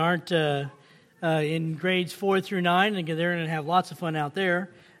aren't in grades 4 through 9, and they're going to have lots of fun out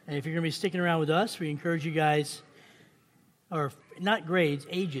there. And if you're going to be sticking around with us, we encourage you guys, or not grades,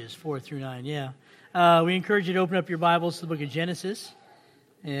 ages 4 through 9, yeah. We encourage you to open up your Bibles to the book of Genesis.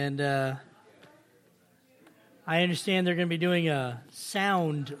 And I understand they're going to be doing a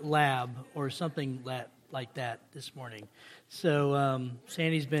sound lab or something like that this morning. So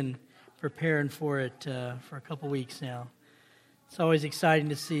Sandy's been preparing for it for a couple weeks now. It's always exciting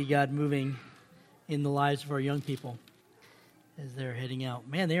to see God moving in the lives of our young people as they're heading out.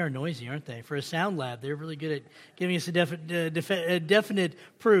 Man, they are noisy, aren't they? For a sound lab, they're really good at giving us a definite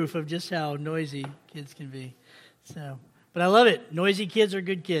proof of just how noisy kids can be. So, but I love it. Noisy kids are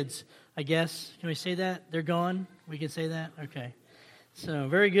good kids, I guess. Can we say that? They're gone? We can say that? Okay. So,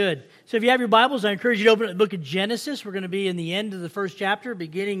 very good. So, if you have your Bibles, I encourage you to open up the book of Genesis. We're going to be in the end of the first chapter,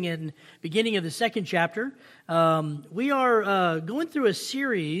 beginning of the second chapter. We are going through a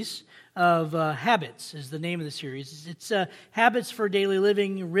series of habits, is the name of the series. It's habits for daily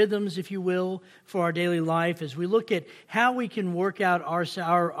living, rhythms, if you will, for our daily life, as we look at how we can work out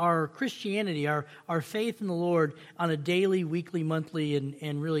our Christianity, our faith in the Lord on a daily, weekly, monthly,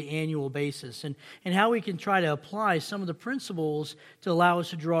 and really annual basis, and how we can try to apply some of the principles to allow us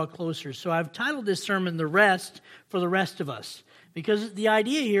to draw closer. So I've titled this sermon, The Rest for the Rest of Us. Because the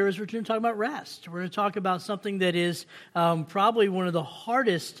idea here is we're going to talk about rest. We're going to talk about something that is probably one of the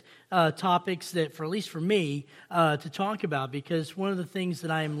hardest topics that, at least for me, to talk about. Because one of the things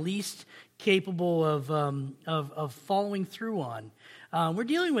that I am least capable of following through on. We're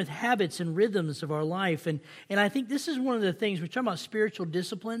dealing with habits and rhythms of our life. And I think this is one of the things, we're talking about spiritual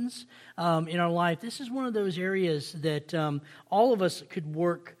disciplines in our life. This is one of those areas that all of us could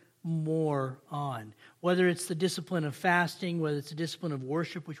work more on. Whether it's the discipline of fasting, whether it's the discipline of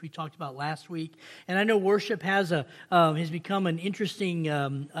worship, which we talked about last week. And I know worship has become an interesting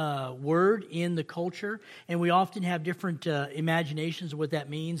word in the culture, and we often have different imaginations of what that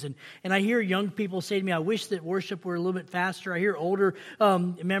means. And I hear young people say to me, I wish that worship were a little bit faster. I hear older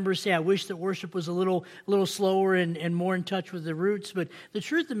members say, I wish that worship was a little slower and more in touch with the roots. But the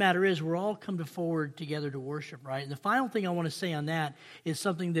truth of the matter is, we're all come forward together to worship, right? And the final thing I want to say on that is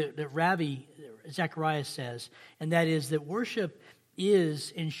something that Ravi Zacharias says, and that is that worship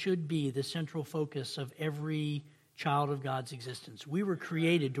is and should be the central focus of every child of God's existence. We were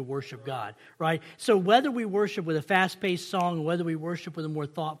created to worship God, right? So whether we worship with a fast-paced song or whether we worship with a more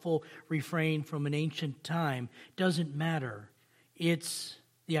thoughtful refrain from an ancient time, doesn't matter. It's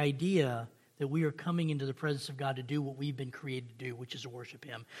the idea that we are coming into the presence of God to do what we've been created to do, which is to worship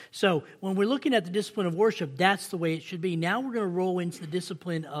Him. So when we're looking at the discipline of worship, that's the way it should be. Now we're going to roll into the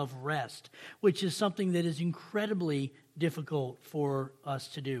discipline of rest, which is something that is incredibly difficult for us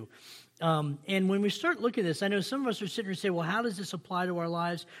to do. And when we start looking at this, I know some of us are sitting here and say, well, how does this apply to our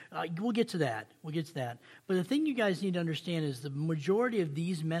lives? We'll get to that. But the thing you guys need to understand is the majority of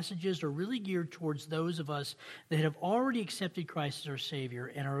these messages are really geared towards those of us that have already accepted Christ as our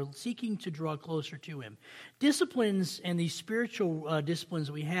Savior and are seeking to draw closer to Him. Disciplines and these spiritual disciplines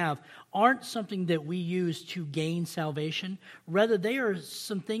that we have aren't something that we use to gain salvation. Rather, they are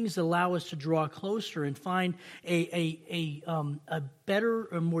some things that allow us to draw closer and find a better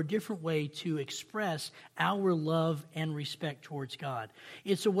or more different way to express our love and respect towards God.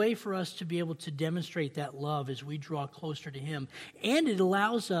 It's a way for us to be able to demonstrate that love as we draw closer to Him. And it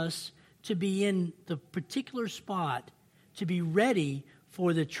allows us to be in the particular spot to be ready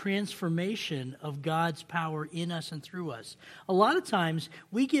for the transformation of God's power in us and through us. A lot of times,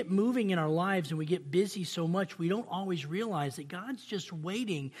 we get moving in our lives and we get busy so much, we don't always realize that God's just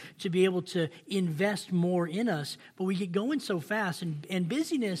waiting to be able to invest more in us, but we get going so fast, and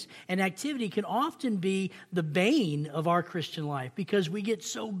busyness and activity can often be the bane of our Christian life, because we get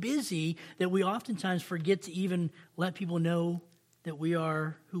so busy that we oftentimes forget to even let people know that we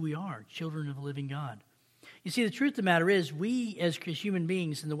are who we are, children of a living God. You see, the truth of the matter is, we as human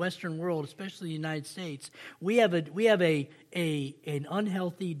beings in the Western world, especially the United States, we have an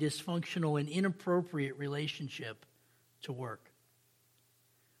unhealthy, dysfunctional, and inappropriate relationship to work.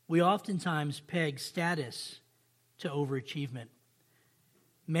 We oftentimes peg status to overachievement.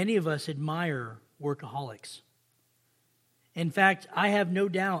 Many of us admire workaholics. In fact, I have no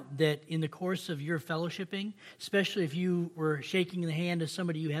doubt that in the course of your fellowshipping, especially if you were shaking the hand of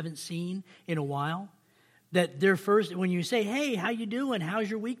somebody you haven't seen in a while, that their first, when you say, hey, how you doing? How's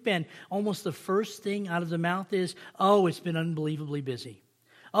your week been? Almost the first thing out of the mouth is, oh, it's been unbelievably busy.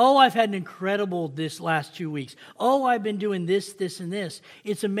 Oh, I've had an incredible this last 2 weeks. Oh, I've been doing this, this, and this.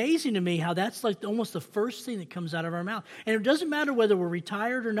 It's amazing to me how that's like almost the first thing that comes out of our mouth. And it doesn't matter whether we're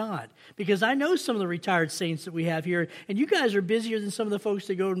retired or not, because I know some of the retired saints that we have here, and you guys are busier than some of the folks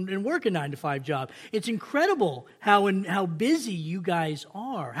that go and work a 9-to-5 job. It's incredible how busy you guys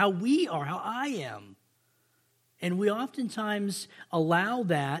are, how we are, how I am. And we oftentimes allow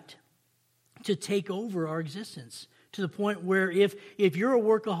that to take over our existence, to the point where if you're a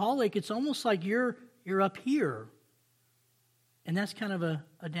workaholic, it's almost like you're up here. And that's kind of a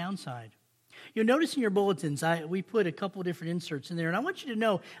downside. You'll notice in your bulletins, we put a couple of different inserts in there. And I want you to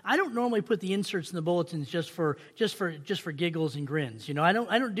know, I don't normally put the inserts in the bulletins just for giggles and grins. You know, I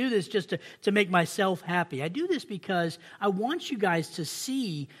don't do this just to make myself happy. I do this because I want you guys to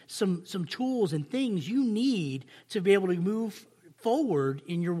see some tools and things you need to be able to move forward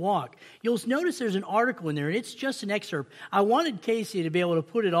in your walk. You'll notice there's an article in there, and it's just an excerpt. I wanted Casey to be able to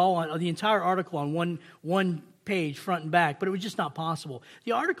put it all on the entire article on one page, front and back, but it was just not possible.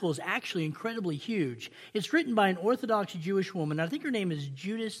 The article is actually incredibly huge. It's written by an Orthodox Jewish woman. I think her name is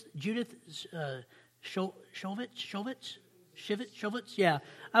Judith Shovitz? Yeah,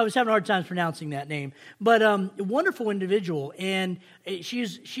 I was having a hard time pronouncing that name. But a wonderful individual, and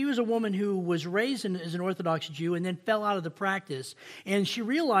she was a woman who was raised as an Orthodox Jew and then fell out of the practice. And she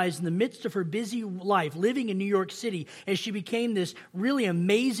realized in the midst of her busy life, living in New York City, as she became this really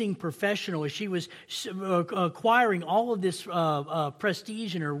amazing professional, as she was acquiring all of this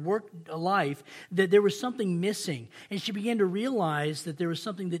prestige in her work life, that there was something missing. And she began to realize that there was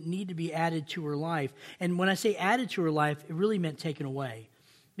something that needed to be added to her life. And when I say added to her life, it really meant taken away.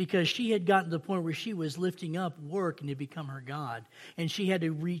 Because she had gotten to the point where she was lifting up work and it had become her God. And she had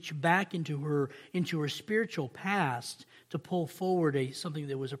to reach back into her spiritual past to pull forward something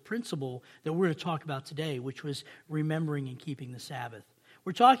that was a principle that we're going to talk about today, which was remembering and keeping the Sabbath.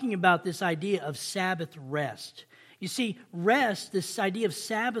 We're talking about this idea of Sabbath rest. You see, rest, this idea of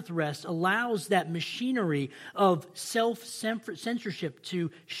Sabbath rest, allows that machinery of self-censorship to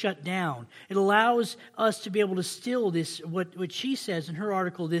shut down. It allows us to be able to still this, what she says in her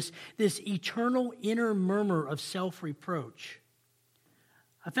article, this eternal inner murmur of self-reproach.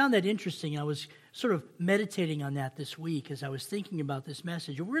 I found that interesting. I was sort of meditating on that this week as I was thinking about this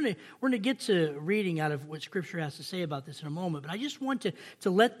message. And we're going to get to reading out of what Scripture has to say about this in a moment, but I just want to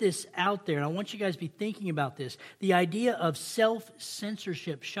let this out there, and I want you guys to be thinking about this, the idea of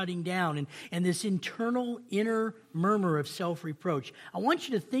self-censorship shutting down and this internal inner murmur of self-reproach. I want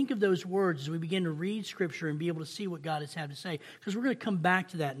you to think of those words as we begin to read Scripture and be able to see what God has had to say, because we're going to come back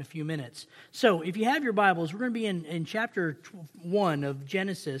to that in a few minutes. So if you have your Bibles, we're going to be in chapter 1 of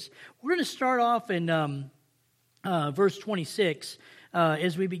Genesis. We're going to start off in verse 26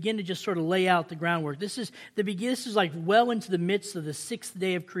 as we begin to just sort of lay out the groundwork. This is like well into the midst of the sixth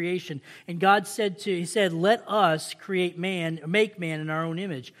day of creation. And God said, let us make man in our own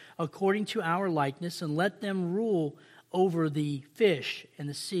image, according to our likeness, and let them rule over the fish and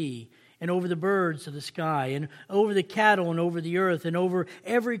the sea, and over the birds of the sky, and over the cattle, and over the earth, and over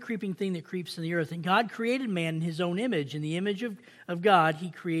every creeping thing that creeps in the earth. And God created man in his own image. In the image of God, he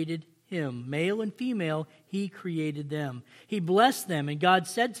created him. Male and female, he created them. He blessed them, and God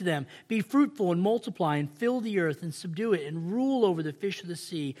said to them, be fruitful and multiply, and fill the earth, and subdue it, and rule over the fish of the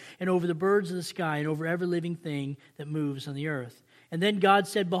sea, and over the birds of the sky, and over every living thing that moves on the earth. And then God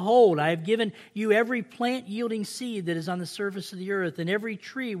said, behold, I have given you every plant yielding seed that is on the surface of the earth, and every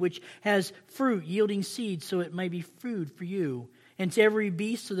tree which has fruit yielding seed, so it may be food for you. And to every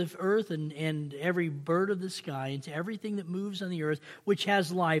beast of the earth and every bird of the sky, and to everything that moves on the earth, which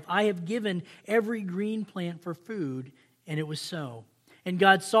has life, I have given every green plant for food. And it was so. And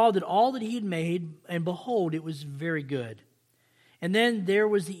God saw that all that he had made, and behold, it was very good. And then there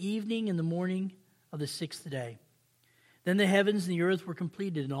was the evening and the morning of the sixth day. Then the heavens and the earth were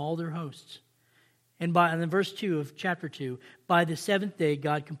completed in all their hosts. And in verse 2 of chapter 2, by the seventh day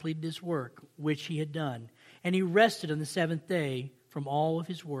God completed his work which he had done. And he rested on the seventh day from all of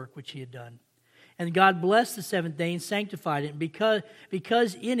his work which he had done. And God blessed the seventh day and sanctified it,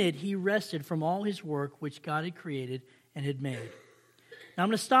 because in it he rested from all his work which God had created and had made. Now I'm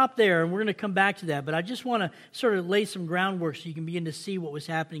going to stop there, and we're going to come back to that, but I just want to sort of lay some groundwork so you can begin to see what was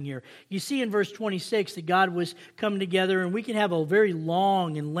happening here. You see in verse 26 that God was coming together, and we can have a very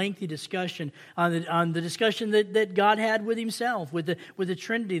long and lengthy discussion on the discussion that God had with himself, with the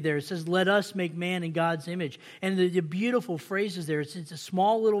Trinity there. It says, let us make man in God's image. And the beautiful phrases there, it's a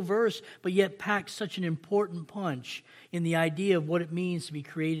small little verse, but yet packs such an important punch in the idea of what it means to be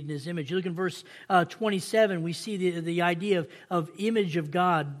created in his image. You look in verse 27, we see the idea of image of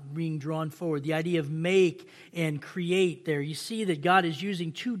God being drawn forward, the idea of make and create there. You see that God is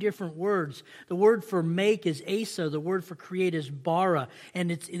using two different words. The word for make is asa, the word for create is bara, and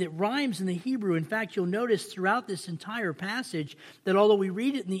it rhymes in the Hebrew. In fact, you'll notice throughout this entire passage that although we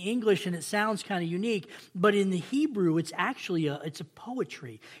read it in the English and it sounds kind of unique, but in the Hebrew it's actually it's a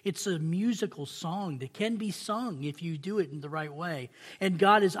poetry. It's a musical song that can be sung if you do it in the right way. And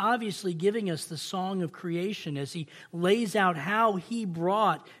God is obviously giving us the song of creation as He lays out how He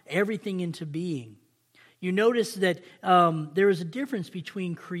brought everything into being. You notice that there is a difference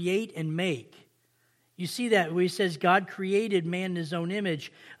between create and make. You see that where He says God created man in His own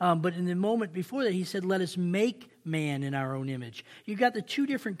image, but in the moment before that He said, let us make man in our own image. You've got the two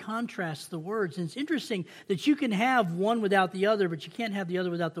different contrasts of the words, and it's interesting that you can have one without the other, but you can't have the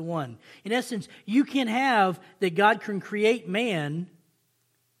other without the one. In essence, you can have that God can create man,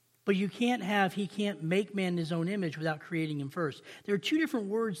 but He can't make man in His own image without creating him first. There are two different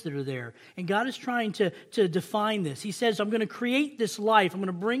words that are there, and God is trying to define this. He says, I'm going to create this life. I'm going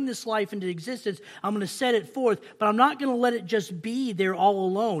to bring this life into existence. I'm going to set it forth, but I'm not going to let it just be there all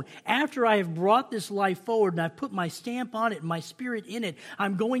alone. After I have brought this life forward and I've put my stamp on it and my spirit in it,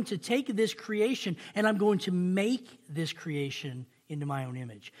 I'm going to take this creation and I'm going to make this creation into my own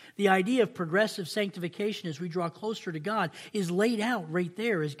image. The idea of progressive sanctification as we draw closer to God is laid out right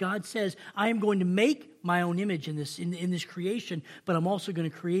there as God says, I am going to make my own image in this creation, but I'm also going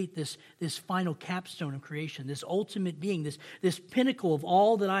to create this final capstone of creation, this ultimate being, this pinnacle of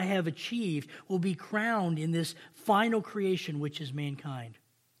all that I have achieved will be crowned in this final creation, which is mankind.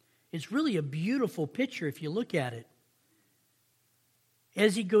 It's really a beautiful picture if you look at it.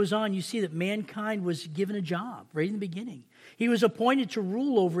 As he goes on, you see that mankind was given a job right in the beginning. He was appointed to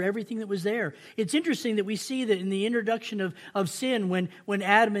rule over everything that was there. It's interesting that we see that in the introduction of sin, when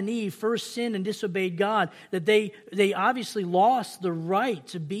Adam and Eve first sinned and disobeyed God, that they obviously lost the right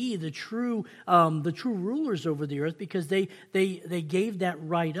to be the true rulers over the earth because they gave that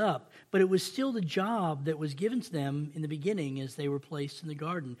right up. But it was still the job that was given to them in the beginning as they were placed in the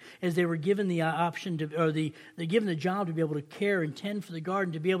garden, as they were given the option they're given the job to be able to care and tend for the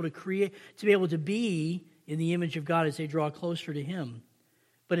garden, to be able to create, to be able to be in the image of God as they draw closer to Him.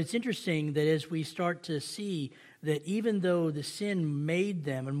 But it's interesting that as we start to see that even though the sin made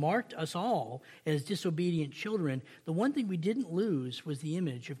them and marked us all as disobedient children, the one thing we didn't lose was the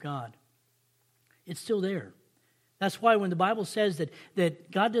image of God. It's still there. That's why when the Bible says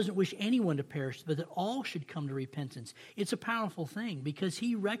that God doesn't wish anyone to perish, but that all should come to repentance, it's a powerful thing because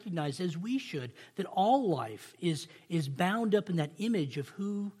He recognizes, as we should, that all life is bound up in that image of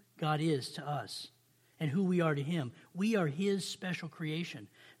who God is to us and who we are to Him. We are His special creation.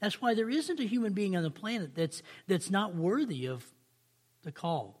 That's why there isn't a human being on the planet that's not worthy of the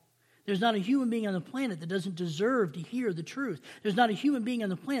call. There's not a human being on the planet that doesn't deserve to hear the truth. There's not a human being on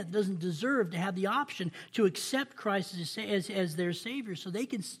the planet that doesn't deserve to have the option to accept Christ as their Savior so they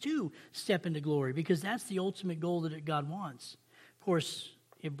can too step into glory, because that's the ultimate goal that God wants. Of course,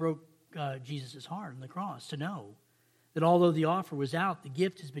 it broke Jesus' heart on the cross to know that although the offer was out, the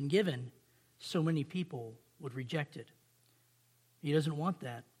gift has been given, so many people would reject it. He doesn't want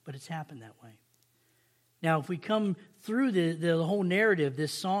that, but it's happened that way. Now, if we come through the whole narrative,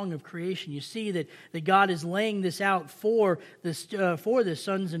 this song of creation, you see that God is laying this out for the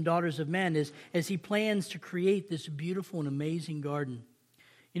sons and daughters of men as He plans to create this beautiful and amazing garden.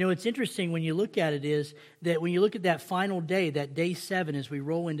 You know, it's interesting when you look at it is that when you look at that final day, that day 7, as we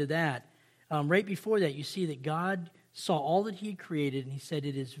roll into that, right before that, you see that God saw all that He had created and He said,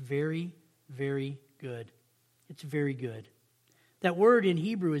 it is very, very good. It's very good. That word in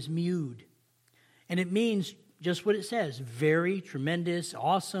Hebrew is miud. And it means just what it says, very, tremendous,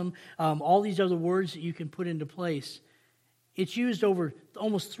 awesome, all these other words that you can put into place. It's used over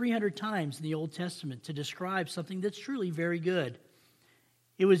almost 300 times in the Old Testament to describe something that's truly very good.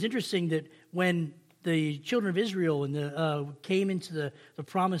 It was interesting that when the children of Israel came into the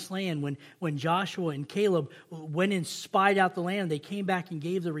promised land, when Joshua and Caleb went and spied out the land, they came back and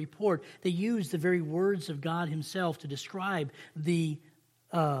gave the report. They used the very words of God Himself to describe the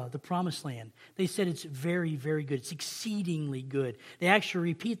promised land. They said it's very, very good. It's exceedingly good. They actually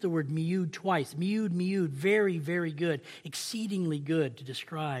repeat the word miud twice. Miud, very, very good. Exceedingly good to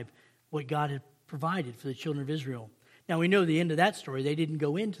describe what God had provided for the children of Israel. Now we know the end of that story. They didn't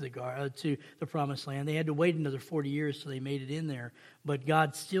go into to the promised land. They had to wait another 40 years till they made it in there. But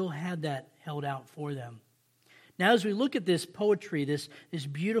God still had that held out for them. Now, as we look at this poetry, this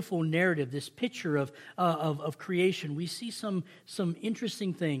beautiful narrative, this picture of creation, we see some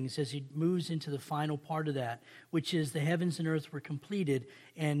interesting things as He moves into the final part of that, which is the heavens and earth were completed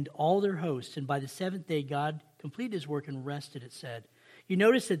and all their hosts. And by the seventh day, God completed His work and rested, it said. you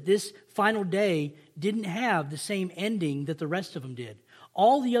notice that this final day didn't have the same ending that the rest of them did.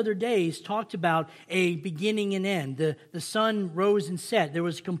 All the other days talked about a beginning and end. The sun rose and set. There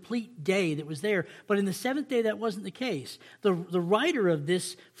was a complete day that was there. But in the seventh day, that wasn't the case. The writer of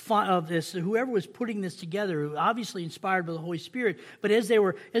this, whoever was putting this together, obviously inspired by the Holy Spirit, but as they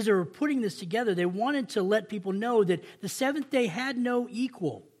were putting this together, they wanted to let people know that the seventh day had no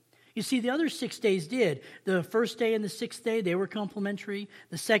equal. You see, the other 6 days did. The first day and the sixth day, they were complementary.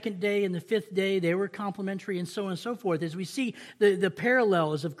 The second day and the fifth day, they were complementary, and so on and so forth. As we see the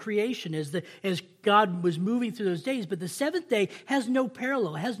parallels of creation as God was moving through those days. But the seventh day has no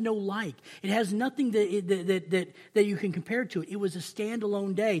parallel, has no like. It has nothing that you can compare to it. It was a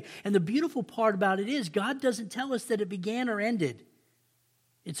standalone day. And the beautiful part about it is God doesn't tell us that it began or ended.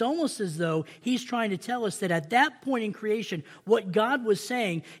 It's almost as though he's trying to tell us that at that point in creation, what God was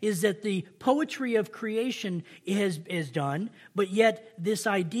saying is that the poetry of creation is done, but yet this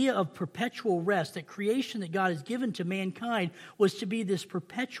idea of perpetual rest, that creation that God has given to mankind was to be this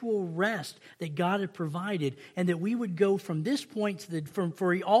perpetual rest that God had provided, and that we would go from this point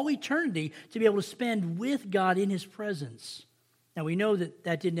for all eternity to be able to spend with God in his presence. Now, we know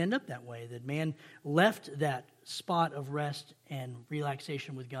that didn't end up that way, that man left that spot of rest and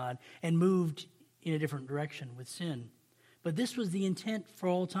relaxation with God and moved in a different direction with sin. But this was the intent for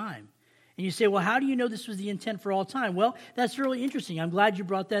all time. And you say, well, how do you know this was the intent for all time? Well, that's really interesting. I'm glad you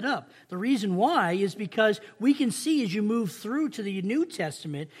brought that up. The reason why is because we can see as you move through to the New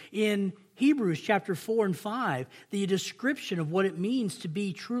Testament in Hebrews chapter 4 and 5, the description of what it means to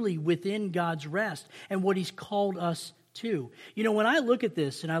be truly within God's rest and what he's called us to. You know, when I look at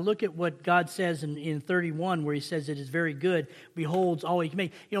this and I look at what God says in 31, where he says it is very good, beholds all he can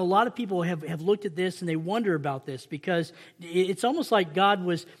make. You know, a lot of people have looked at this and they wonder about this because it's almost like God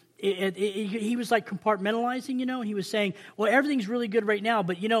was... he was like compartmentalizing, you know, and he was saying, well, everything's really good right now,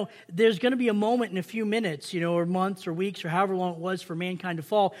 but, you know, there's going to be a moment in a few minutes, you know, or months or weeks or however long it was for mankind to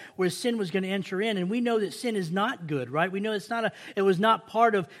fall where sin was going to enter in, and we know that sin is not good, right? We know it was not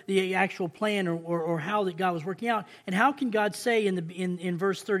part of the actual plan or how that God was working out. And how can God say in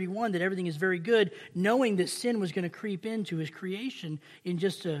verse 31 that everything is very good, knowing that sin was going to creep into his creation in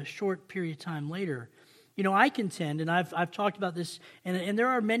just a short period of time later? You know, I contend, and I've talked about this, and there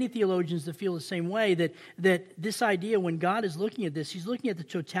are many theologians that feel the same way, that this idea, when God is looking at this, he's looking at the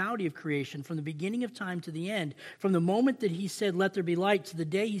totality of creation from the beginning of time to the end. From the moment that he said, let there be light, to the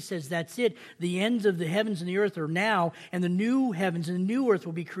day he says, that's it. The ends of the heavens and the earth are now, and the new heavens and the new earth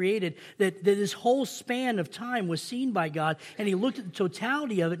will be created. That this whole span of time was seen by God, and he looked at the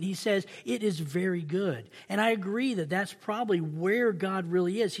totality of it, and he says, it is very good. And I agree that that's probably where God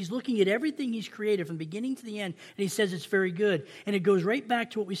really is. He's looking at everything he's created from the beginning to the end, and he says it's very good. And it goes right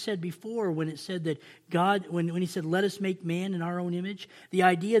back to what we said before when it said that God, when he said, let us make man in our own image, the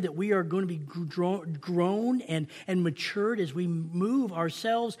idea that we are going to be grown and matured as we move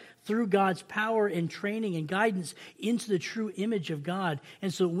ourselves through God's power and training and guidance into the true image of God.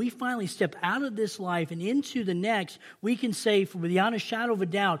 And so when we finally step out of this life and into the next, we can say beyond a shadow of a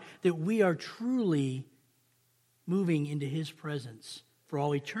doubt that we are truly moving into his presence for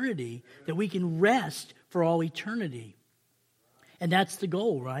all eternity, that we can rest for all eternity. And that's the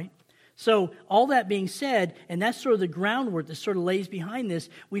goal, right? So all that being said, and that's sort of the groundwork that sort of lays behind this,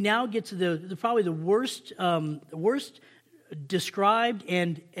 we now get to probably the worst described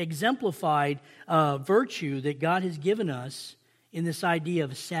and exemplified virtue that God has given us in this idea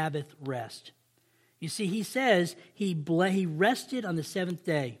of Sabbath rest. You see, he says he rested on the seventh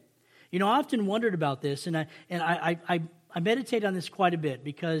day. You know, I often wondered about this, and I meditate on this quite a bit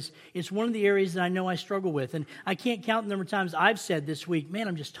because it's one of the areas that I know I struggle with. And I can't count the number of times I've said this week, man,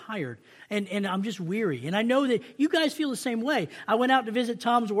 I'm just tired and I'm just weary. And I know that you guys feel the same way. I went out to visit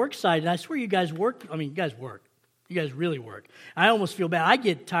Tom's work site, and I swear you guys work. I mean, you guys work. You guys really work. I almost feel bad. I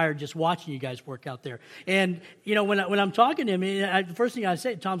get tired just watching you guys work out there. And, you know, when I'm talking to him, the first thing I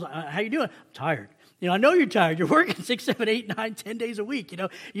say, Tom's like, how you doing? I'm tired. You know, I know you're tired. You're working 6, 7, 8, 9, 10 days a week. You know,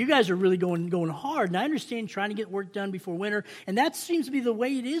 you guys are really going hard. And I understand trying to get work done before winter. And that seems to be the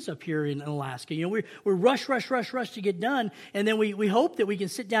way it is up here in Alaska. You know, we're rush to get done. And then we hope that we can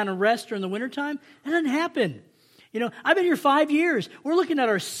sit down and rest during the wintertime. That doesn't happen. You know, I've been here 5 years. We're looking at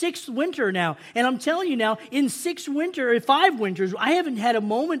our 6th winter now. And I'm telling you now, in 5 winters, I haven't had a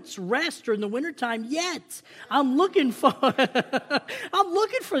moment's rest during the wintertime yet. I'm looking for that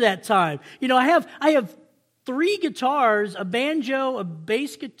time. You know, I have 3 guitars, a banjo, a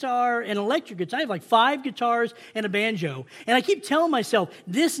bass guitar, and an electric guitar. I have like 5 guitars and a banjo. And I keep telling myself,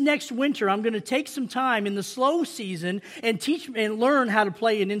 this next winter, I'm going to take some time in the slow season and teach and learn how to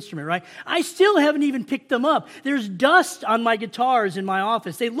play an instrument, right? I still haven't even picked them up. There's dust on my guitars in my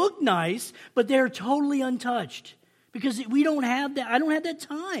office. They look nice, but they're totally untouched because we don't have that. I don't have that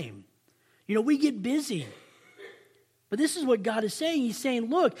time. We get busy. But this is what God is saying. He's saying,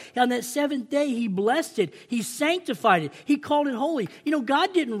 look, on that 7th day, He blessed it. He sanctified it. He called it holy.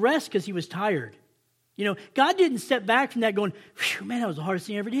 God didn't rest because He was tired. God didn't step back from that going, man, that was the hardest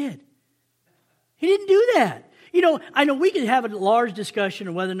thing I ever did. He didn't do that. I know we could have a large discussion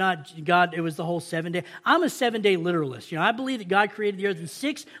of whether or not it was the whole 7 day. I'm a 7-day literalist. I believe that God created the earth in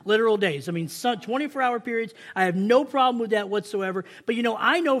 6 literal days. 24-hour periods. I have no problem with that whatsoever. But,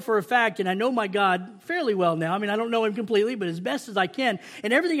 I know for a fact, and I know my God fairly well now. I don't know Him completely, but as best as I can.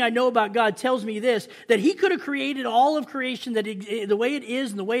 And everything I know about God tells me this, that He could have created all of creation the way it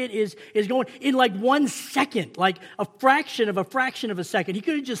is and the way it is going in like 1 second, like a fraction of a second. He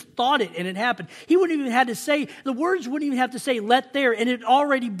could have just thought it and it happened. He wouldn't even have to say, the words wouldn't even have to say, let there, and it'd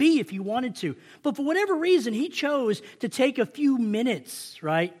already be if He wanted to. But for whatever reason, He chose to take a few minutes,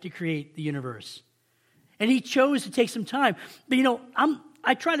 right, to create the universe. And He chose to take some time. But,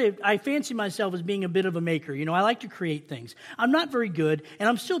 I fancy myself as being a bit of a maker. I like to create things. I'm not very good, and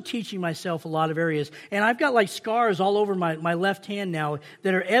I'm still teaching myself a lot of areas. And I've got like scars all over my left hand now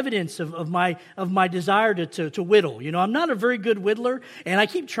that are evidence of my desire to whittle. I'm not a very good whittler, and I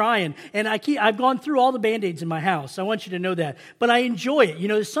keep trying. And I've gone through all the Band-Aids in my house. I want you to know that. But I enjoy it.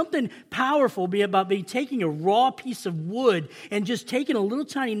 There's something powerful about taking a raw piece of wood and just taking a little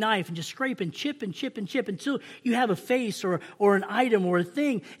tiny knife and just scraping, chip and chip and chip until you have a face or an item or a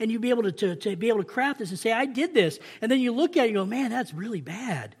thing, and you be able to be able to craft this and say, I did this. And then you look at it and go, man, that's really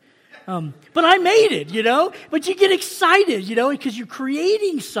bad. But I made it, But you get excited, because you're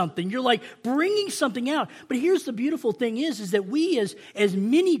creating something. You're like bringing something out. But here's the beautiful thing is that we as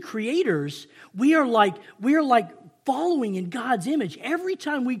mini creators, we are like following in God's image. Every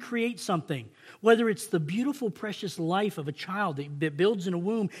time we create something, whether it's the beautiful, precious life of a child that builds in a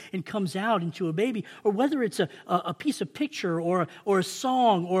womb and comes out into a baby, or whether it's a piece of picture or a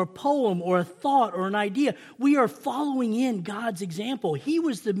song or a poem or a thought or an idea, we are following in God's example. He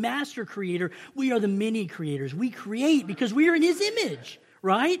was the master creator. We are the mini creators. We create because we are in His image.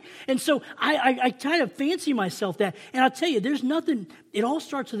 Right? And so I kind of fancy myself that. And I'll tell you, there's nothing, it all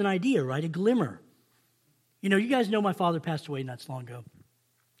starts with an idea, right? A glimmer. You guys know my father passed away not so long ago.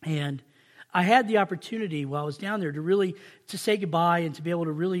 And I had the opportunity while I was down there to say goodbye and to be able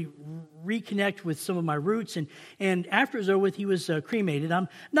to really reconnect with some of my roots. And after it was over with, he was cremated. I'm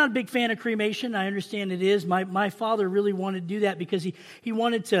not a big fan of cremation. I understand it is. My father really wanted to do that because he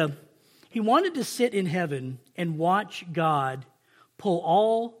wanted to sit in heaven and watch God pull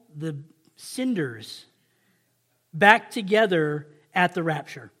all the cinders back together at the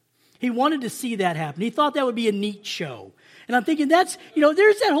rapture. He wanted to see that happen. He thought that would be a neat show. And I'm thinking there's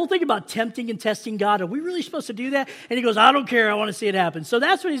that whole thing about tempting and testing God. Are we really supposed to do that? And he goes, I don't care. I want to see it happen. So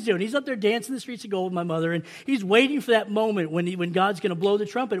that's what he's doing. He's up there dancing the streets of gold with my mother. And he's waiting for that moment when God's going to blow the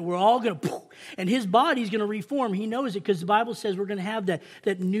trumpet. We're all going to, and his body's going to reform. He knows it because the Bible says we're going to have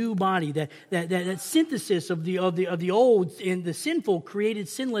that new body, that synthesis of the old and the sinful created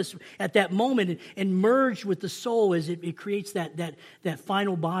sinless at that moment and merged with the soul as it creates that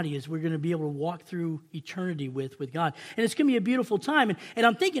final body as we're going to be able to walk through eternity with God. And it's going to be a beautiful time. And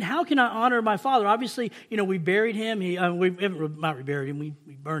I'm thinking, how can I honor my father? Obviously, we buried him. We haven't not reburied him. We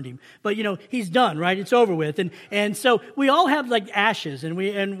burned him. But, he's done, right? It's over with. And so we all have like ashes and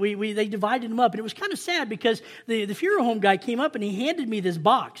they divided them up. And it was kind of sad because the funeral home guy came up and he handed me this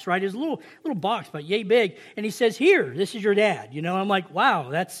box, right? It was a little box about yay big. And he says, here, this is your dad. I'm like, wow,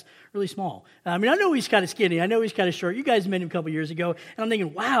 that's really small. I know he's kind of skinny. I know he's kind of short. You guys met him a couple years ago. And I'm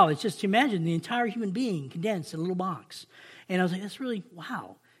thinking, wow, it's just imagine the entire human being condensed in a little box. And I was like, that's really,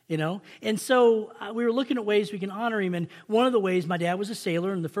 wow, And so we were looking at ways we can honor him. And one of the ways, my dad was a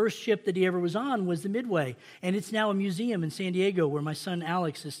sailor, and the first ship that he ever was on was the Midway. And it's now a museum in San Diego where my son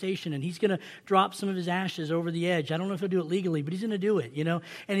Alex is stationed. And he's going to drop some of his ashes over the edge. I don't know if he'll do it legally, but he's going to do it, And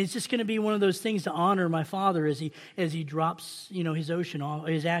it's just going to be one of those things to honor my father as he drops,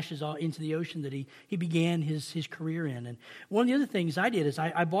 his ashes all into the ocean that he began his career in. And one of the other things I did is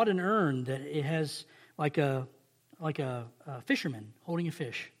I bought an urn that it has like a fisherman holding a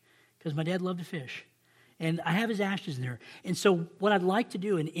fish because my dad loved to fish. And I have his ashes in there. And so what I'd like to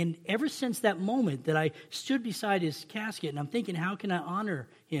do, and ever since that moment that I stood beside his casket and I'm thinking, how can I honor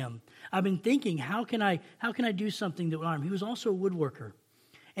him? I've been thinking, how can I do something that would honor him? He was also a woodworker.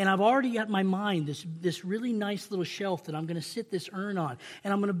 And I've already got in my mind this really nice little shelf that I'm going to sit this urn on.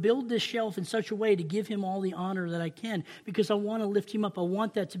 And I'm going to build this shelf in such a way to give him all the honor that I can because I want to lift him up. I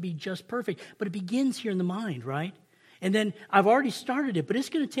want that to be just perfect. But it begins here in the mind, right? And then I've already started it, but it's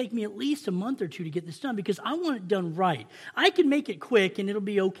going to take me at least a month or two to get this done because I want it done right. I can make it quick and it'll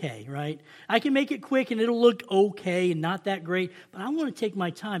be okay, right? I can make it quick and it'll look okay and not that great, but I want to take my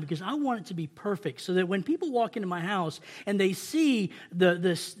time because I want it to be perfect so that when people walk into my house and they see the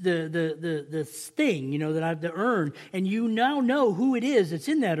thing, that I've the urn, and you now know who it is that's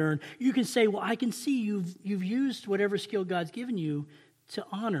in that urn, you can say, well, I can see you've used whatever skill God's given you to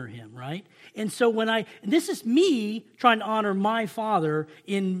honor him, right? And so this is me trying to honor my father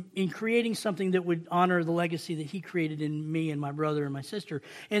in creating something that would honor the legacy that he created in me and my brother and my sister.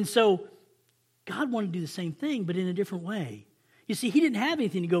 And so God wanted to do the same thing, but in a different way. You see, he didn't have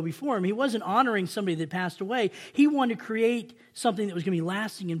anything to go before him. He wasn't honoring somebody that passed away. He wanted to create something that was going to be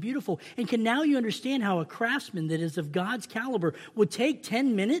lasting and beautiful. And can now you understand how a craftsman that is of God's caliber would take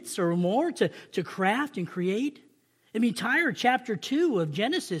 10 minutes or more to craft and create? The entire chapter 2 of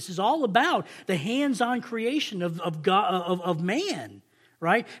Genesis is all about the hands-on creation of God, of man,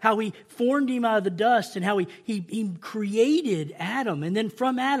 right? How he formed him out of the dust and how he created Adam. And then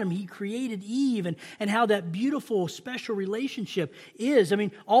from Adam, he created Eve and how that beautiful, special relationship is.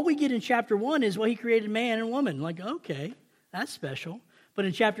 All we get in chapter 1 is, well, he created man and woman. Like, okay, that's special. But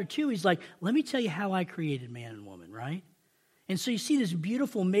in chapter 2, he's like, let me tell you how I created man and woman, right? And so you see this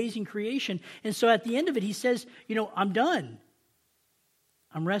beautiful, amazing creation. And so at the end of it, he says, I'm done.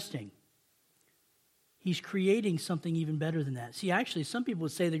 I'm resting. He's creating something even better than that. See, actually, some people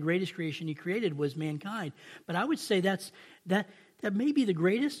would say the greatest creation he created was mankind. But I would say that may be the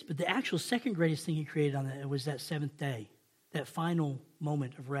greatest, but the actual second greatest thing he created on that was that seventh day, that final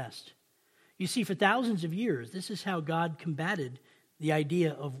moment of rest. You see, for thousands of years, this is how God combated the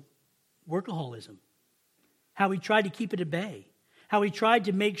idea of workaholism. How he tried to keep it at bay. How he tried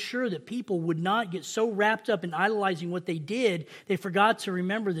to make sure that people would not get so wrapped up in idolizing what they did, they forgot to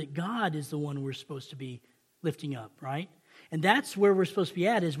remember that God is the one we're supposed to be lifting up, right? And that's where we're supposed to be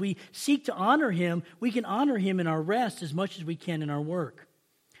at. As we seek to honor him, we can honor him in our rest as much as we can in our work.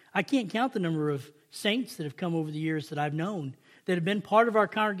 I can't count the number of saints that have come over the years that I've known that have been part of our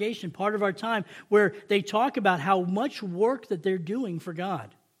congregation, part of our time, where they talk about how much work that they're doing for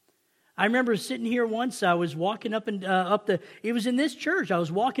God. I remember sitting here once, I was walking up it was in this church, I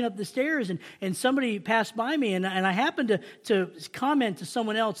was walking up the stairs and somebody passed by me and I happened to comment to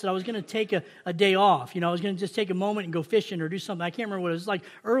someone else that I was going to take a day off. I was going to just take a moment and go fishing or do something. I can't remember what it was like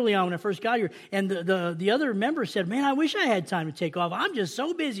early on when I first got here. And the other member said, man, I wish I had time to take off. I'm just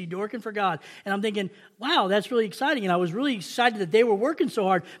so busy working for God. And I'm thinking, wow, that's really exciting. And I was really excited that they were working so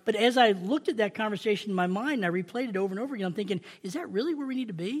hard. But as I looked at that conversation in my mind and I replayed it over and over again, I'm thinking, is that really where we need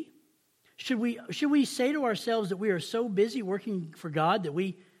to be? Should we say to ourselves that we are so busy working for God that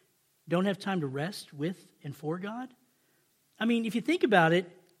we don't have time to rest with and for God? If you think about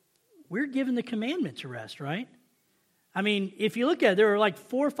it, we're given the commandment to rest, right? If you look at it, there are like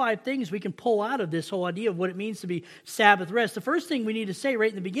 4 or 5 things we can pull out of this whole idea of what it means to be Sabbath rest. The first thing we need to say right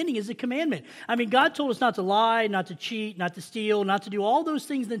in the beginning is the commandment. God told us not to lie, not to cheat, not to steal, not to do all those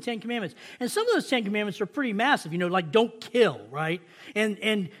things in the 10 Commandments. And some of those 10 Commandments are pretty massive, like don't kill, right?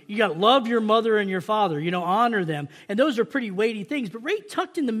 And you got to love your mother and your father, honor them. And those are pretty weighty things. But right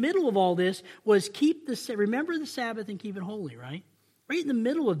tucked in the middle of all this was remember the Sabbath and keep it holy, right? Right in the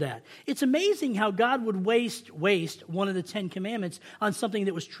middle of that. It's amazing how God would waste one of the 10 Commandments on something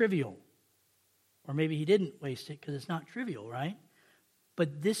that was trivial. Or maybe he didn't waste it because it's not trivial, right?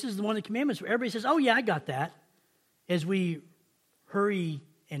 But this is one of the commandments where everybody says, oh yeah, I got that. As we hurry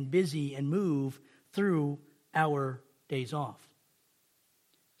and busy and move through our days off.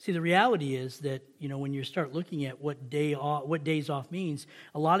 See, the reality is that, when you start looking at what days off means,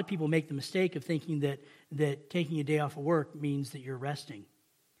 a lot of people make the mistake of thinking that taking a day off of work means that you're resting.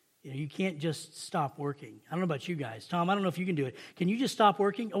 You can't just stop working. I don't know about you guys. Tom, I don't know if you can do it. Can you just stop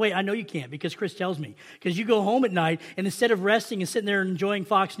working? Oh, wait, I know you can't because Chris tells me. Because you go home at night, and instead of resting and sitting there enjoying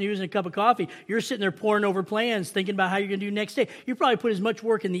Fox News and a cup of coffee, you're sitting there poring over plans, thinking about how you're going to do next day. You probably put as much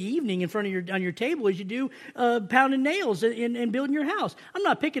work in the evening in front of on your table as you do pounding nails and building your house. I'm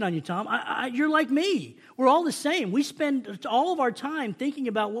not picking on you, Tom. You're like me. We're all the same. We spend all of our time thinking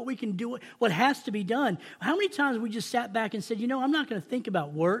about what we can do, what has to be done. How many times we just sat back and said, I'm not going to think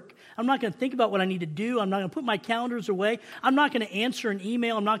about work. I'm not going to think about what I need to do. I'm not going to put my calendars away. I'm not going to answer an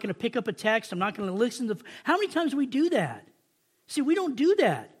email. I'm not going to pick up a text. I'm not going to listen to... How many times do we do that? See, we don't do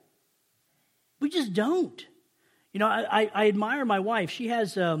that. We just don't. You know, I admire my wife. She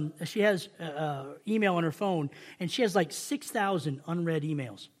has email on her phone, and she has like 6,000 unread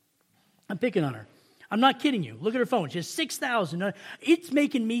emails. I'm picking on her. I'm not kidding you. Look at her phone. She has 6,000. It's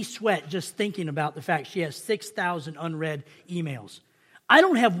making me sweat just thinking about the fact she has 6,000 unread emails. I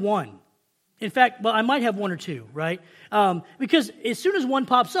don't have one. In fact, well, I might have one or two, right? Because as soon as one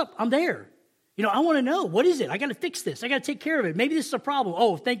pops up, I'm there. You know, I want to know, what is it? I got to fix this. I got to take care of it. Maybe this is a problem.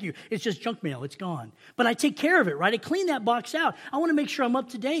 Oh, thank you. It's just junk mail. It's gone. But I take care of it, right? I clean that box out. I want to make sure I'm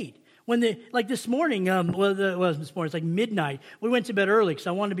up to date. Like this morning, it's like midnight. We went to bed early because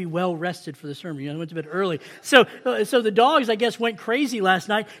I wanted to be well rested for the sermon. You know, I went to bed early. So the dogs, I guess, went crazy last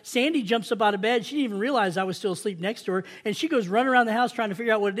night. Sandy jumps up out of bed. She didn't even realize I was still asleep next to her. And she goes running around the house trying to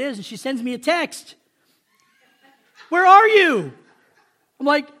figure out what it is. And she sends me a text. Where are you? I'm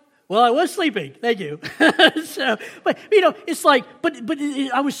like, well, I was sleeping. Thank you. But you know, it's like, but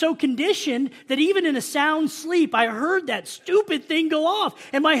I was so conditioned that even in a sound sleep, I heard that stupid thing go off,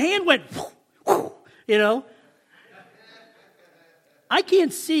 and my hand went, you know. I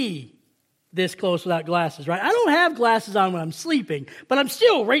can't see this close without glasses, right? I don't have glasses on when I'm sleeping, but I'm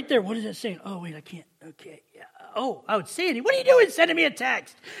still right there. What is it saying? Oh, wait, I can't. Okay. Yeah. Oh, it's Sandy. What are you doing sending me a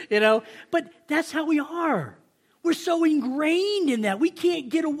text? You know, but that's how we are. We're so ingrained in that. We can't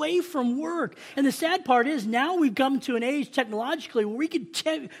get away from work. And the sad part is now we've come to an age technologically where we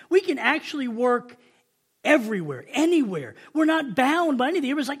can actually work everywhere, anywhere. We're not bound by anything.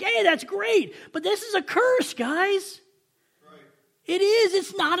 Everyone's like, hey, that's great. But this is a curse, guys. Right. It is.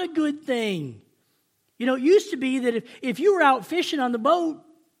 It's not a good thing. You know, it used to be that if you were out fishing on the boat,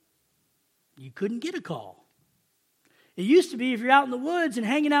 you couldn't get a call. It used to be if you're out in the woods and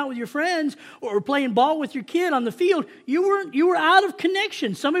hanging out with your friends or playing ball with your kid on the field, you were out of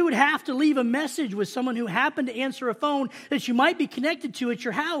connection. Somebody would have to leave a message with someone who happened to answer a phone that you might be connected to at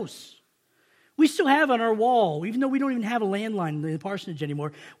your house. We still have on our wall, even though we don't even have a landline in the parsonage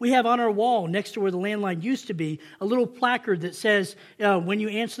anymore, we have on our wall next to where the landline used to be a little placard that says, when you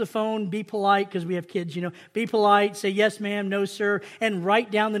answer the phone, be polite, because we have kids, you know, be polite, say yes ma'am, no sir, and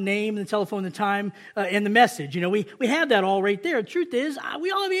write down the name and the telephone, the time, and the message. You know, we have that all right there. The truth is, we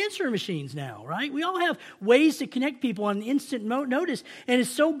all have answering machines now, right? We all have ways to connect people on instant notice, and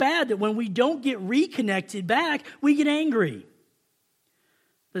it's so bad that when we don't get reconnected back, we get angry.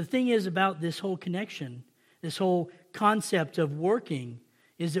 But the thing is about this whole connection, this whole concept of working,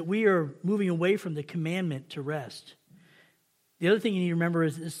 is that we are moving away from the commandment to rest. The other thing you need to remember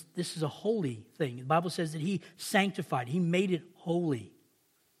is this is a holy thing. The Bible says that He sanctified, He made it holy.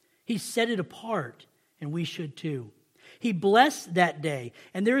 He set it apart, and we should too. He blessed that day,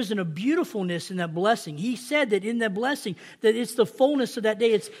 and there is a beautifulness in that blessing. He said that in that blessing, that it's the fullness of that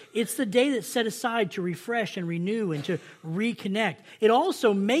day. It's the day that's set aside to refresh and renew and to reconnect. It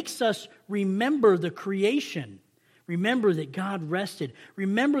also makes us remember the creation. Remember that God rested.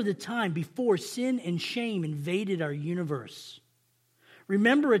 Remember the time before sin and shame invaded our universe.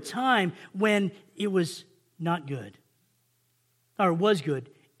 Remember a time when it was not good, or was good,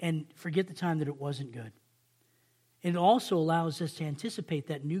 and forget the time that it wasn't good. And it also allows us to anticipate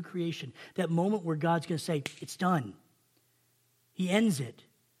that new creation, that moment where God's going to say, it's done. He ends it,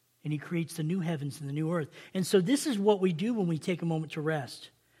 and He creates the new heavens and the new earth. And so this is what we do when we take a moment to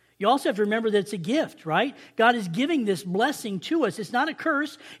rest. You also have to remember that it's a gift, right? God is giving this blessing to us. It's not a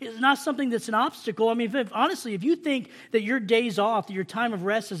curse. It's not something that's an obstacle. I mean, honestly, if you think that your days off, that your time of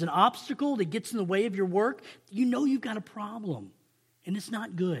rest is an obstacle that gets in the way of your work, you know you've got a problem, and it's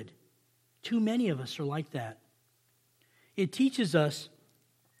not good. Too many of us are like that. It teaches us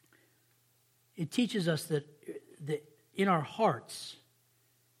that in our hearts,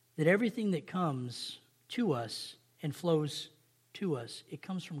 that everything that comes to us and flows to us, it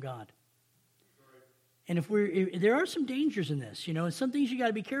comes from God. And there are some dangers in this, you know, and some things you got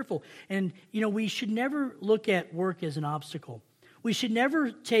to be careful. And, you know, we should never look at work as an obstacle. We should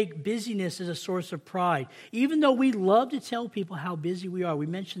never take busyness as a source of pride. Even though we love to tell people how busy we are, we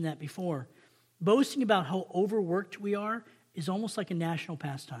mentioned that before. Boasting about how overworked we are is almost like a national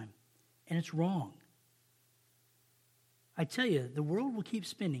pastime, and it's wrong. I tell you, the world will keep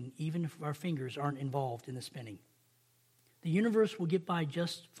spinning even if our fingers aren't involved in the spinning. The universe will get by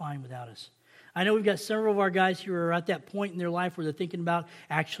just fine without us. I know we've got several of our guys who are at that point in their life where they're thinking about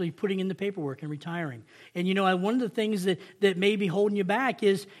actually putting in the paperwork and retiring. And, you know, one of the things that may be holding you back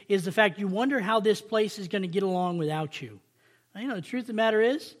is the fact you wonder how this place is going to get along without you. You know, the truth of the matter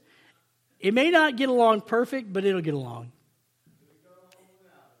is, it may not get along perfect, but it'll get along.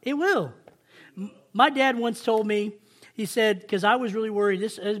 It will. My dad once told me He said, because I was really worried.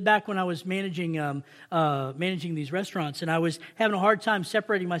 This is back when I was managing these restaurants, and I was having a hard time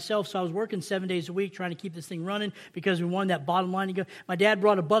separating myself, so I was working 7 days a week trying to keep this thing running because we wanted that bottom line to go. My dad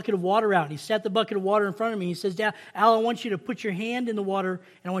brought a bucket of water out, and he set the bucket of water in front of me. He says, Dad, Al, I want you to put your hand in the water,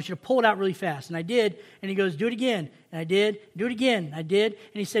 and I want you to pull it out really fast. And I did, and he goes, do it again. And I did, do it again. And I did.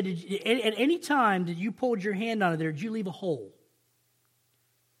 And he said, at any time that you pulled your hand out of there, did you leave a hole?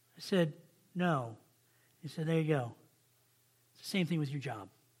 I said, no. He said, there you go. It's the same thing with your job.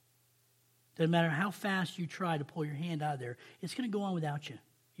 Doesn't matter how fast you try to pull your hand out of there, it's going to go on without you.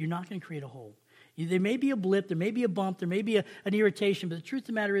 You're not going to create a hole. There may be a blip, there may be a bump, there may be an irritation, but the truth of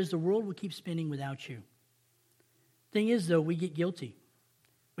the matter is the world will keep spinning without you. Thing is, though, we get guilty.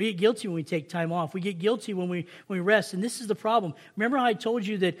 We get guilty when we take time off. We get guilty when we rest, and this is the problem. Remember how I told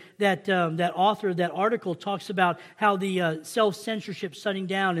you that author of that article talks about how the self-censorship shutting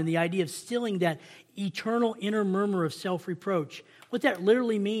down and the idea of stilling that eternal inner murmur of self-reproach. What that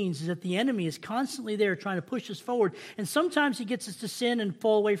literally means is that the enemy is constantly there trying to push us forward, and sometimes he gets us to sin and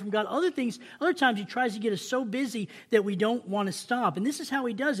fall away from God. Other times he tries to get us so busy that we don't want to stop, and this is how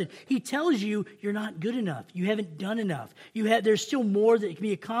he does it. He tells you you're not good enough. You haven't done enough. There's still more that can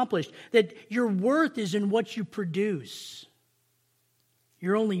be accomplished, that your worth is in what you produce.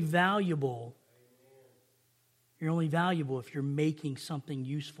 You're only valuable if you're making something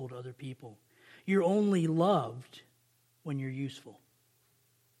useful to other people. You're only loved when you're useful.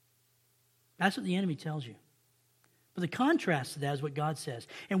 That's what the enemy tells you. But the contrast to that is what God says.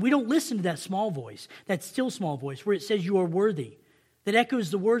 And we don't listen to that small voice, that still small voice, where it says you are worthy. That echoes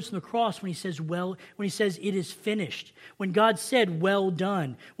the words from the cross when he says, it is finished. When God said, well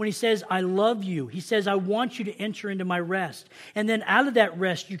done. When he says, I love you. He says, I want you to enter into my rest. And then out of that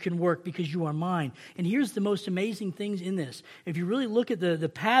rest you can work because you are mine. And here's the most amazing things in this. If you really look at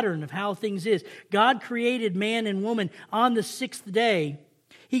the pattern of how things is, God created man and woman on the sixth day.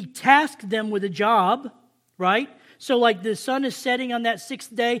 He tasked them with a job, right? So like the sun is setting on that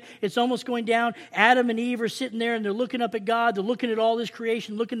sixth day, it's almost going down. Adam and Eve are sitting there and they're looking up at God. They're looking at all this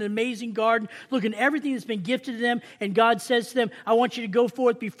creation, looking at an amazing garden, looking at everything that's been gifted to them. And God says to them, I want you to go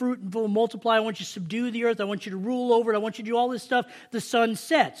forth, be fruitful, and multiply. I want you to subdue the earth. I want you to rule over it. I want you to do all this stuff. The sun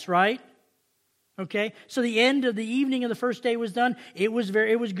sets, right? Okay, so the end of the evening of the first day was done. It was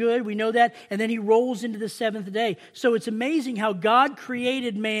good. We know that. And then he rolls into the seventh day. So it's amazing how God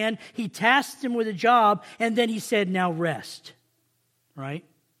created man. He tasked him with a job, and then he said, now rest. Right?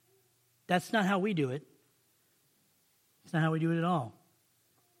 That's not how we do it. It's not how we do it at all.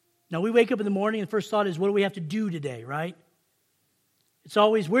 Now, we wake up in the morning, and the first thought is, what do we have to do today, right? It's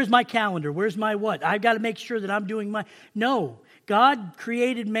always, where's my calendar? Where's my what? I've got to make sure that I'm doing my... No. God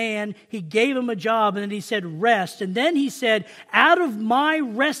created man, he gave him a job, and then he said, rest. And then he said, out of my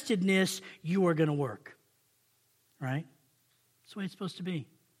restedness, you are going to work. Right? That's the way it's supposed to be.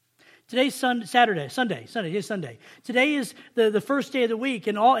 Today's Sunday. Today is the first day of the week,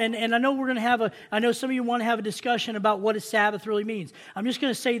 and I know we're going to have I know some of you want to have a discussion about what a Sabbath really means. I'm just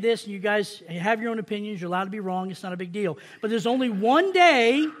going to say this, and you guys have your own opinions. You're allowed to be wrong. It's not a big deal. But there's only one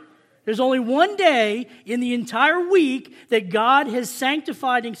day in the entire week that God has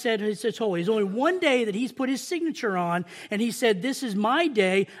sanctified and said it's holy. There's only one day that he's put his signature on, and he said, this is my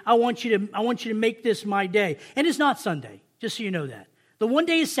day. I want you to make this my day. And it's not Sunday, just so you know that. The one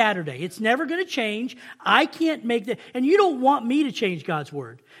day is Saturday. It's never going to change. I can't make that. And you don't want me to change God's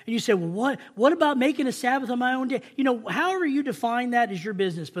word. And you say, well, what about making a Sabbath on my own day? You know, however you define that is your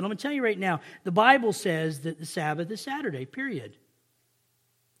business. But I'm going to tell you right now, the Bible says that the Sabbath is Saturday, period.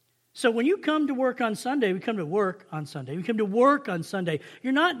 So when you come to work on Sunday, we come to work on Sunday. We come to work on Sunday.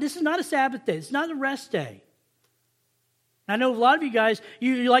 This is not a Sabbath day. It's not a rest day. I know a lot of you guys,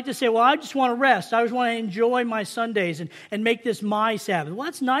 you like to say, well, I just want to rest. I just want to enjoy my Sundays and make this my Sabbath. Well,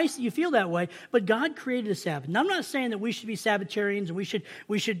 that's nice that you feel that way, but God created a Sabbath. And I'm not saying that we should be Sabbatarians and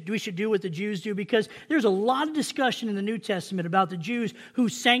we should do what the Jews do, because there's a lot of discussion in the New Testament about the Jews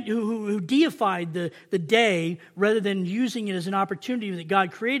who deified the day rather than using it as an opportunity that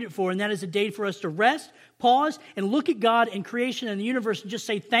God created it for, and that is a day for us to rest, pause, and look at God and creation and the universe and just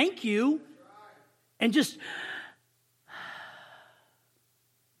say thank you, and just...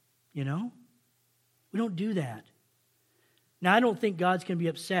 You know? We don't do that. Now, I don't think God's going to be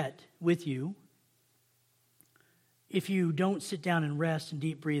upset with you if you don't sit down and rest and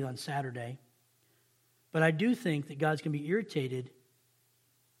deep breathe on Saturday. But I do think that God's going to be irritated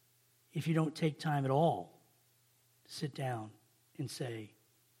if you don't take time at all to sit down and say,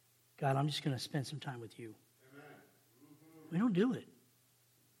 God, I'm just going to spend some time with you. Amen. We don't do it.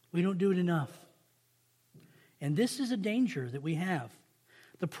 We don't do it enough. And this is a danger that we have.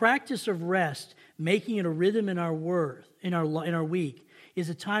 The practice of rest, making it a rhythm in our week, is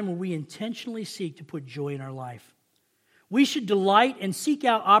a time where we intentionally seek to put joy in our life. We should delight and seek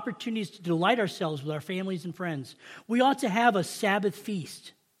out opportunities to delight ourselves with our families and friends. We ought to have a Sabbath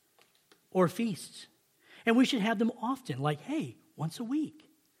feast or feasts. And we should have them often, like, hey, once a week.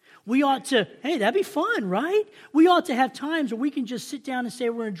 We ought to, hey, that'd be fun, right? We ought to have times where we can just sit down and say,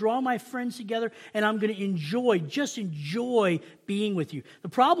 we're going to draw my friends together and I'm going to enjoy being with you. The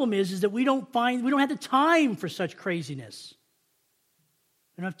problem is that we don't have the time for such craziness.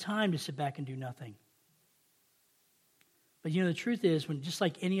 We don't have time to sit back and do nothing. But the truth is, when just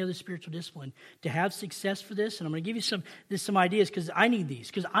like any other spiritual discipline, to have success for this, and I'm going to give you some ideas because I need these,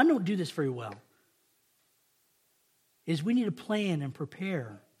 because I don't do this very well, is we need to plan and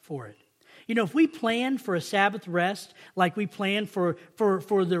prepare for it. If we plan for a Sabbath rest, like we plan for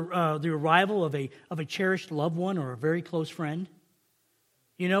the arrival of a cherished loved one or a very close friend,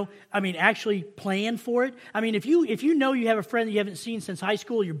 actually plan for it. If you know you have a friend that you haven't seen since high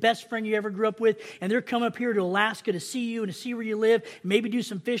school, your best friend you ever grew up with, and they're coming up here to Alaska to see you and to see where you live, maybe do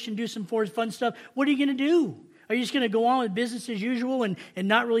some fishing, do some fun stuff, what are you going to do? Are you just going to go on with business as usual and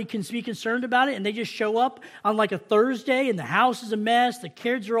not really be concerned about it? And they just show up on like a Thursday and the house is a mess, the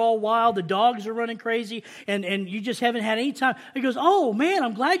kids are all wild, the dogs are running crazy, and you just haven't had any time. He goes, oh man,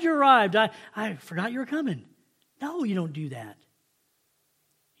 I'm glad you arrived. I forgot you were coming. No, you don't do that.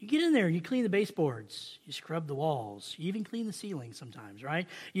 You get in there, you clean the baseboards, you scrub the walls, you even clean the ceiling sometimes, right?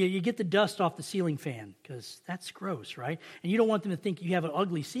 You get the dust off the ceiling fan, because that's gross, right? And you don't want them to think you have an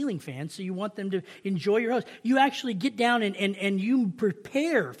ugly ceiling fan, so you want them to enjoy your house. You actually get down and you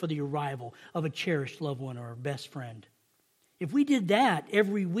prepare for the arrival of a cherished loved one or a best friend. If we did that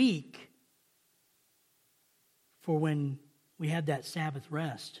every week for when we have that Sabbath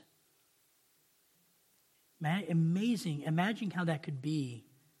rest, amazing. Imagine how that could be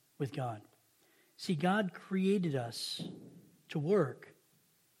with God. See, God created us to work,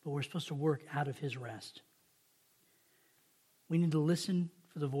 but we're supposed to work out of His rest. We need to listen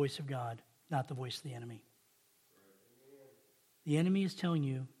for the voice of God, not the voice of the enemy. The enemy is telling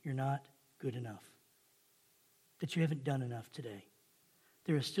you you're not good enough, that you haven't done enough today.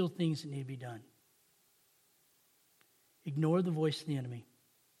 There are still things that need to be done. Ignore the voice of the enemy.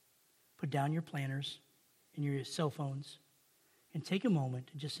 Put down your planners and your cell phones and take a moment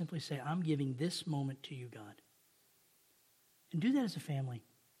and just simply say, I'm giving this moment to you, God. And do that as a family.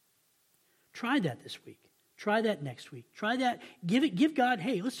 Try that this week. Try that next week. Try that. Give God,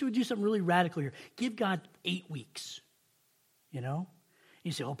 hey, let's do something really radical here. Give God 8 weeks.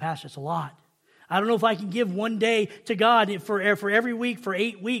 You say, oh, Pastor, that's a lot. I don't know if I can give 1 day to God for every week for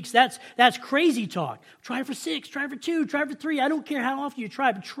 8 weeks. That's crazy talk. Try for 6, try for 2, try for 3. I don't care how often you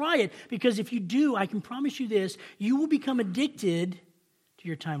try, but try it, because if you do, I can promise you this, you will become addicted to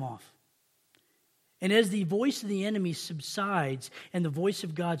your time off. And as the voice of the enemy subsides and the voice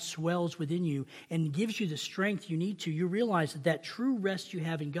of God swells within you and gives you the strength you need to, you realize that true rest you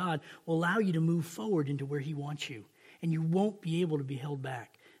have in God will allow you to move forward into where He wants you, and you won't be able to be held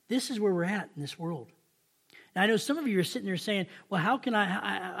back. This is where we're at in this world. Now, I know some of you are sitting there saying, well, how can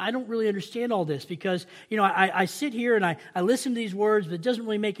I don't really understand all this, because, I sit here and I listen to these words, but it doesn't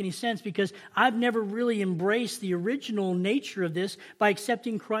really make any sense because I've never really embraced the original nature of this by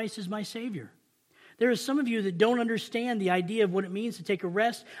accepting Christ as my Savior. There are some of you that don't understand the idea of what it means to take a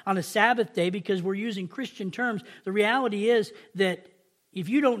rest on a Sabbath day because we're using Christian terms. The reality is that if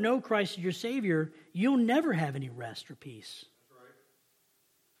you don't know Christ as your Savior, you'll never have any rest or peace.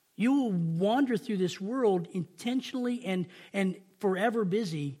 You will wander through this world intentionally and forever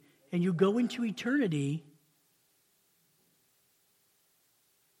busy, and you go into eternity,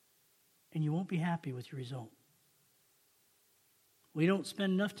 and you won't be happy with your result. We don't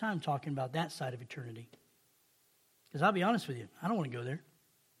spend enough time talking about that side of eternity. Because I'll be honest with you, I don't want to go there.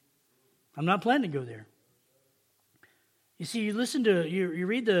 I'm not planning to go there. You see, you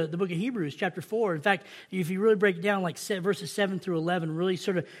read the book of Hebrews, chapter 4. In fact, if you really break it down, like verses 7 through 11, really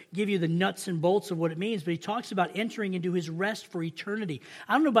sort of give you the nuts and bolts of what it means. But he talks about entering into His rest for eternity.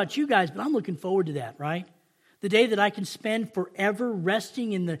 I don't know about you guys, but I'm looking forward to that, right? The day that I can spend forever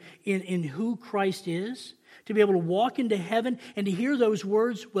resting in who Christ is, to be able to walk into heaven and to hear those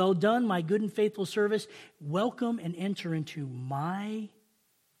words, well done, my good and faithful service, welcome and enter into my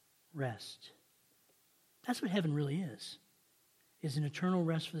rest. That's what heaven really is an eternal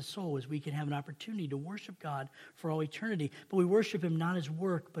rest for the soul, as we can have an opportunity to worship God for all eternity. But we worship Him not as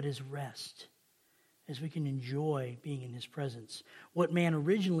work, but as rest, as we can enjoy being in His presence. What man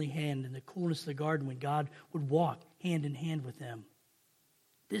originally had in the coolness of the garden when God would walk hand in hand with them.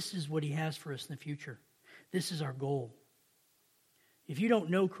 This is what He has for us in the future. This is our goal. If you don't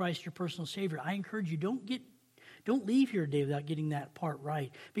know Christ your personal Savior, I encourage you, don't leave here today without getting that part right,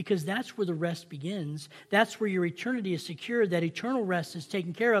 because that's where the rest begins. That's where your eternity is secured. That eternal rest is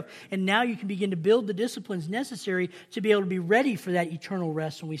taken care of, and now you can begin to build the disciplines necessary to be able to be ready for that eternal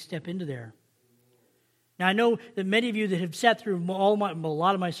rest when we step into there. Now, I know that many of you that have sat through a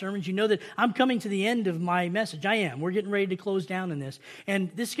lot of my sermons, you know that I'm coming to the end of my message. I am. We're getting ready to close down in this. And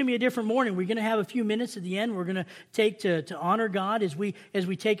this is going to be a different morning. We're going to have a few minutes at the end we're going to take to honor God as we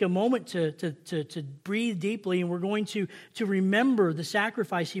take a moment to breathe deeply, and we're going to remember the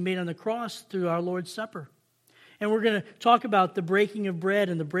sacrifice He made on the cross through our Lord's Supper. And we're going to talk about the breaking of bread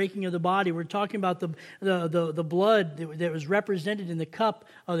and the breaking of the body. We're talking about the blood that was represented in the cup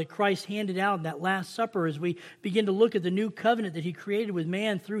that Christ handed out in that Last Supper as we begin to look at the new covenant that He created with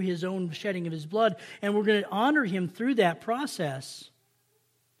man through His own shedding of His blood. And we're going to honor Him through that process.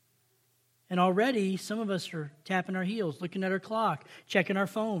 And already some of us are tapping our heels, looking at our clock, checking our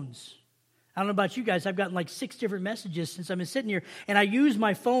phones. I don't know about you guys, I've gotten like 6 different messages since I've been sitting here, and I use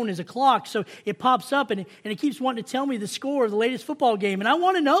my phone as a clock, so it pops up, and it keeps wanting to tell me the score of the latest football game, and I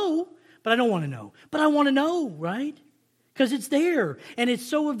want to know, but I don't want to know. But I want to know, right? Because it's there, and it's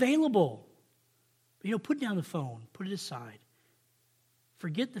so available. But, put down the phone, put it aside.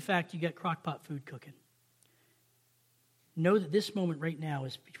 Forget the fact you got crock-pot food cooking. Know that this moment right now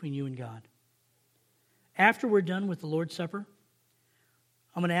is between you and God. After we're done with the Lord's Supper,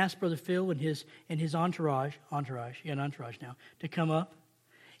 I'm going to ask Brother Phil and his entourage now, to come up.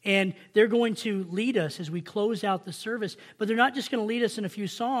 And they're going to lead us as we close out the service. But they're not just going to lead us in a few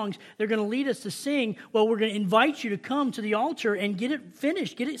songs. They're going to lead us to sing. Well, we're going to invite you to come to the altar and get it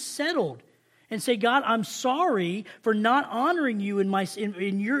finished, get it settled. And say, God, I'm sorry for not honoring you in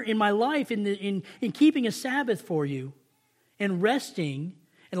my life, in keeping a Sabbath for you, and resting,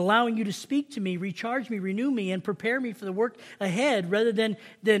 and allowing you to speak to me, recharge me, renew me, and prepare me for the work ahead rather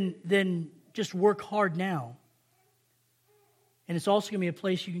than just work hard now. And it's also going to be a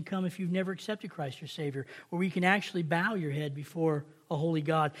place you can come if you've never accepted Christ your Savior, where you can actually bow your head before a holy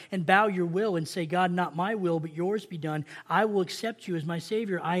God and bow your will and say, God, not my will, but yours be done. I will accept you as my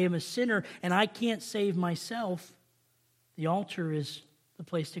Savior. I am a sinner, and I can't save myself. The altar is the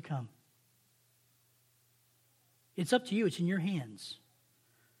place to come. It's up to you. It's in your hands.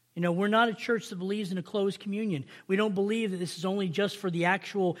 We're not a church that believes in a closed communion. We don't believe that this is only just for the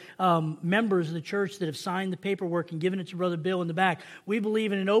actual members of the church that have signed the paperwork and given it to Brother Bill in the back. We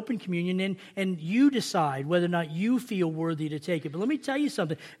believe in an open communion, and you decide whether or not you feel worthy to take it. But let me tell you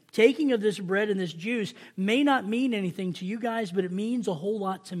something. Taking of this bread and this juice may not mean anything to you guys, but it means a whole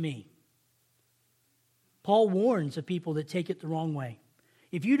lot to me. Paul warns of people that take it the wrong way.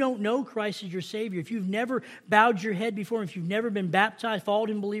 If you don't know Christ as your Savior, if you've never bowed your head before, if you've never been baptized, followed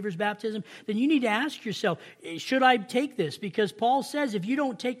in believer's baptism, then you need to ask yourself, should I take this? Because Paul says if you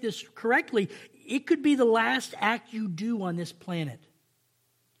don't take this correctly, it could be the last act you do on this planet.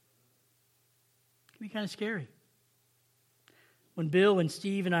 It can be kind of scary. When Bill and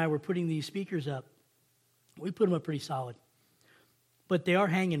Steve and I were putting these speakers up, we put them up pretty solid. But they are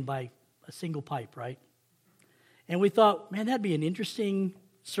hanging by a single pipe, right? And we thought, man, that'd be an interesting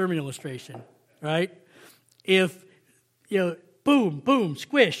sermon illustration, right? If, boom, boom,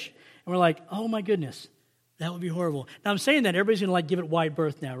 squish. And we're like, oh my goodness, that would be horrible. Now I'm saying that, everybody's going to give it wide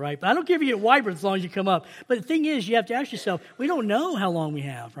berth now, right? But I don't care if you get wide berth as long as you come up. But the thing is, you have to ask yourself, we don't know how long we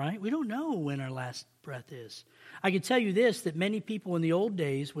have, right? We don't know when our last breath is. I can tell you this, that many people in the old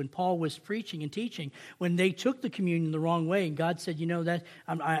days, when Paul was preaching and teaching, when they took the communion the wrong way, and God said, that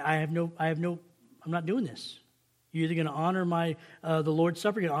I'm not doing this. You're either going to honor the Lord's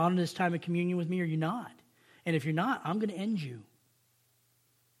Supper, you're going to honor this time of communion with me, or you're not. And if you're not, I'm going to end you.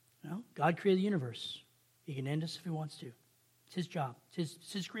 God created the universe. He can end us if He wants to. It's His job.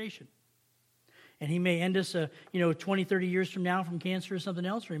 It's His creation. And He may end us, 20, 30 years from now from cancer or something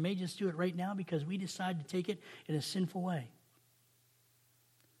else, or He may just do it right now because we decide to take it in a sinful way.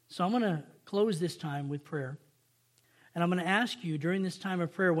 So I'm going to close this time with prayer. And I'm going to ask you during this time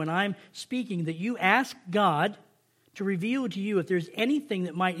of prayer, when I'm speaking, that you ask God to reveal to you if there's anything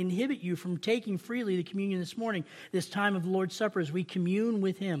that might inhibit you from taking freely the communion this morning, this time of the Lord's Supper, as we commune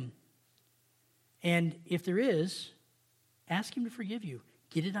with Him. And if there is, ask Him to forgive you.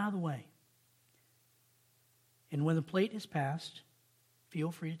 Get it out of the way. And when the plate is passed,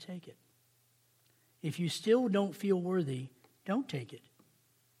 feel free to take it. If you still don't feel worthy, don't take it.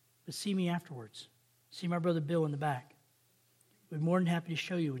 But see me afterwards. See my brother Bill in the back. We're more than happy to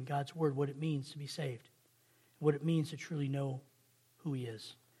show you in God's Word what it means to be saved, what it means to truly know who He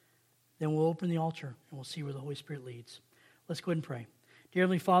is. Then we'll open the altar and we'll see where the Holy Spirit leads. Let's go ahead and pray. Dear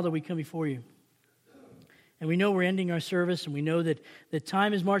Heavenly Father, we come before You. And we know we're ending our service, and we know that the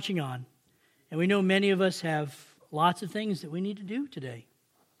time is marching on. And we know many of us have lots of things that we need to do today.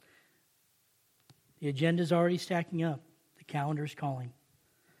 The agenda's already stacking up. The calendar's calling.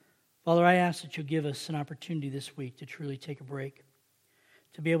 Father, I ask that you'll give us an opportunity this week to truly take a break,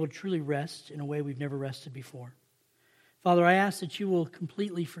 to be able to truly rest in a way we've never rested before. Father, I ask that you will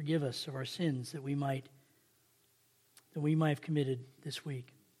completely forgive us of our sins that we might have committed this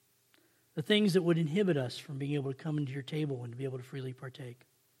week. The things that would inhibit us from being able to come into your table and to be able to freely partake.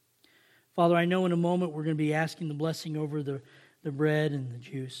 Father, I know in a moment we're going to be asking the blessing over the bread and the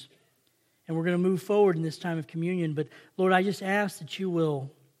juice. And we're going to move forward in this time of communion. But Lord, I just ask that you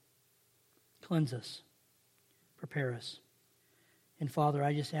will cleanse us, prepare us. And Father,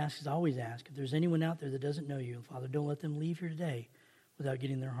 I just ask, as I always ask, if there's anyone out there that doesn't know you, Father, don't let them leave here today without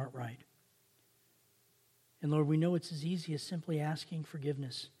getting their heart right. And Lord, we know it's as easy as simply asking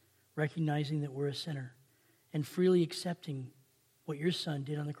forgiveness, recognizing that we're a sinner, and freely accepting what your Son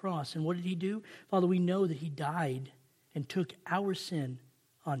did on the cross. And what did he do? Father, we know that he died and took our sin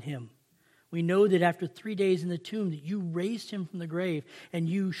on him. We know that after 3 days in the tomb that you raised him from the grave, and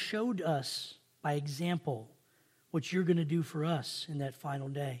you showed us by example what you're going to do for us in that final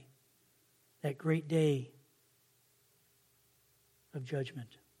day, that great day of judgment.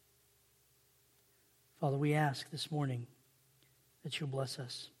 Father, we ask this morning that you'll bless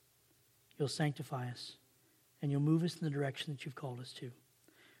us, you'll sanctify us, and you'll move us in the direction that you've called us to.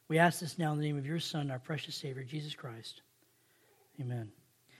 We ask this now in the name of your Son, our precious Savior, Jesus Christ. Amen.